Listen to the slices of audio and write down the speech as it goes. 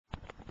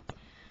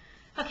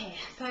Okay,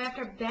 so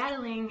after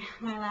battling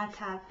my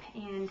laptop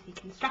and the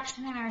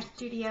construction in our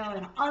studio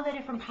and all the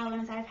different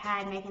problems I've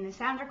had making the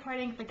sound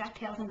recording for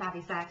Ducktails and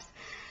Bobby Socks,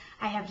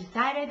 I have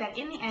decided that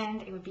in the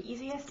end it would be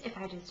easiest if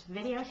I just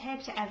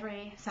videotaped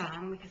every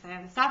song, because I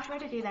have the software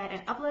to do that,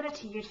 and upload it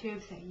to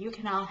YouTube so you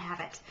can all have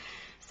it.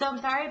 So I'm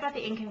sorry about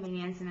the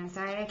inconvenience, and I'm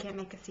sorry I can't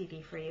make a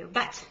CD for you,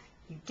 but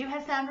you do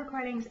have sound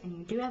recordings and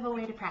you do have a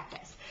way to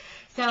practice.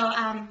 So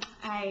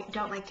I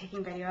don't like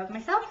taking video of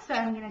myself, so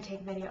I'm going to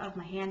take video of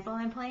my hand while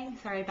I'm playing.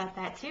 Sorry about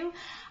that too,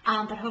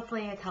 but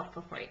hopefully it's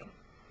helpful for you.